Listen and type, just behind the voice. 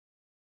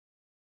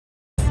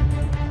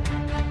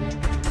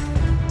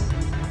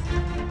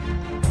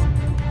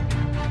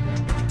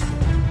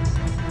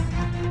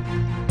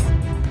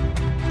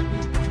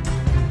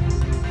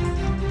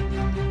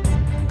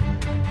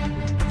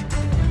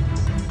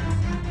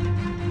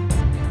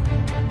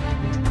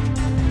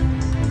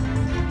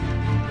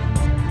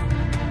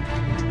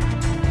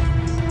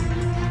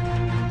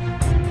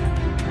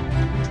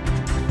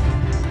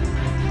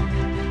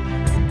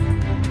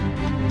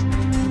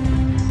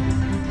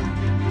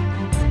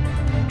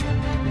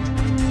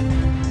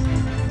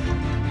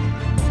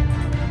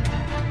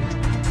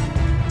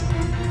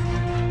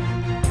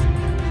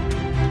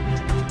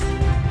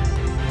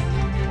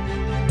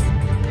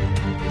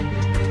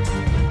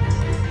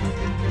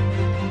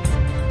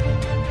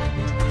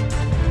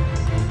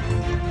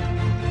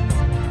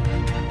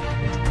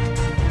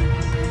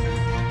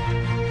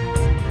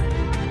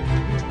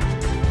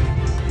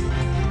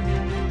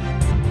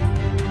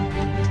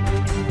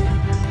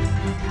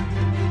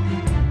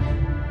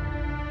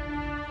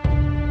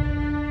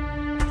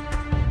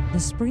The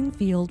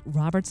Springfield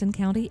Robertson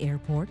County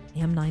Airport,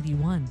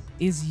 M91,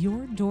 is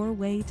your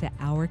doorway to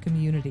our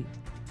community.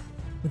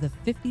 With a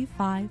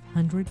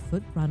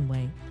 5,500-foot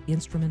runway,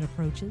 instrument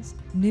approaches,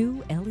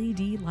 new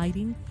LED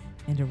lighting,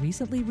 and a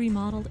recently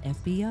remodeled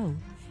FBO,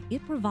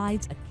 it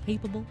provides a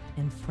capable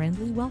and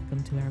friendly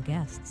welcome to our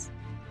guests.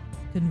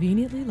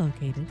 Conveniently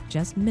located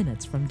just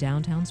minutes from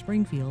downtown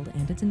Springfield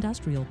and its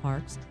industrial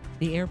parks,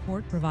 the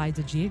airport provides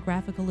a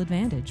geographical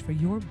advantage for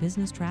your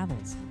business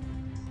travels.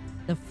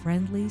 The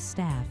friendly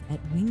staff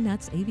at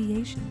Wingnuts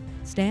Aviation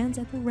stands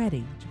at the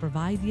ready to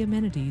provide the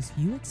amenities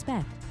you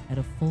expect at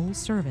a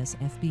full-service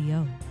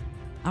FBO.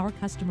 Our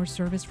customer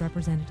service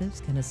representatives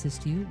can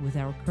assist you with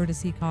our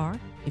courtesy car.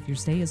 If your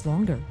stay is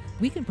longer,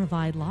 we can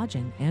provide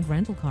lodging and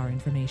rental car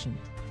information.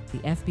 The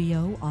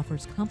FBO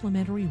offers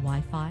complimentary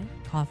Wi-Fi,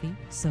 coffee,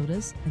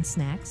 sodas, and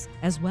snacks,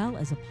 as well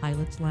as a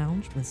pilot's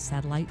lounge with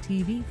satellite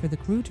TV for the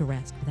crew to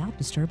rest without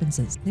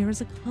disturbances. There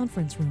is a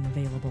conference room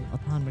available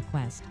upon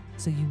request,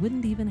 so you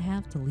wouldn't even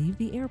have to leave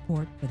the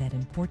airport for that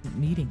important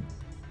meeting.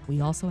 We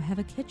also have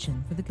a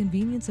kitchen for the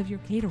convenience of your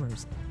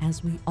caterers.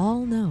 As we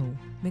all know,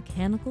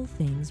 mechanical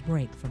things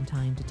break from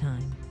time to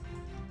time.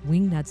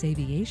 Wingnuts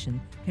Aviation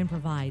can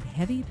provide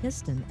heavy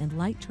piston and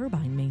light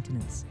turbine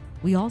maintenance.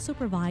 We also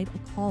provide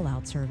a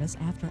call-out service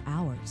after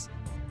hours.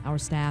 Our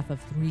staff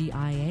of 3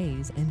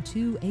 IAs and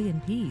 2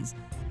 A&Ps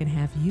can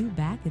have you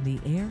back in the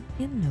air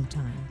in no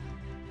time.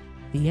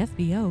 The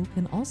FBO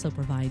can also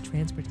provide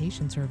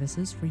transportation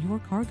services for your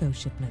cargo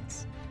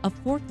shipments. A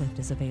forklift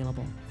is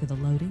available for the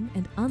loading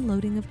and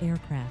unloading of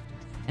aircraft,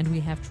 and we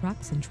have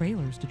trucks and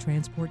trailers to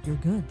transport your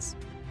goods.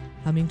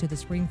 Coming to the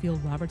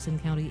Springfield-Robertson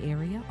County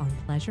area on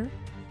pleasure?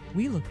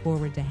 We look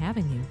forward to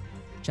having you.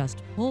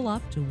 Just pull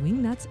up to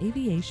Wingnuts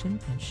Aviation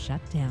and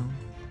shut down.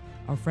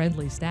 Our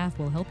friendly staff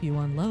will help you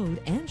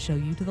unload and show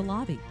you to the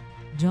lobby.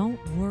 Don't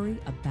worry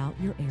about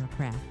your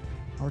aircraft.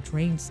 Our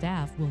trained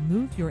staff will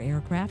move your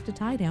aircraft to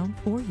tie down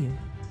for you.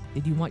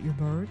 Did you want your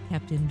bird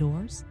kept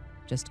indoors?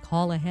 Just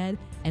call ahead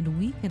and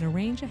we can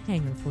arrange a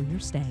hangar for your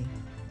stay.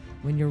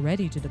 When you're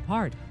ready to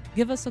depart,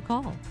 give us a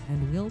call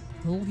and we'll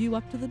pull you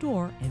up to the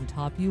door and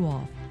top you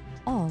off,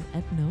 all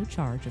at no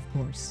charge, of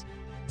course.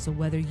 So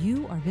whether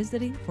you are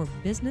visiting for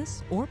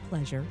business or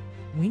pleasure,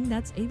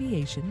 Wingnuts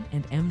Aviation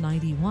and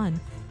M91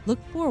 look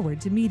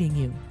forward to meeting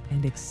you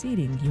and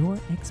exceeding your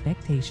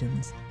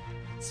expectations.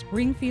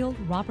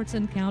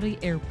 Springfield-Robertson County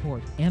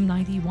Airport,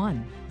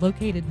 M91,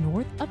 located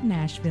north of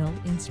Nashville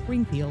in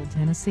Springfield,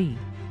 Tennessee.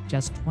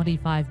 Just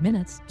 25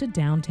 minutes to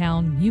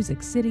downtown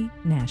Music City,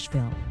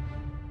 Nashville.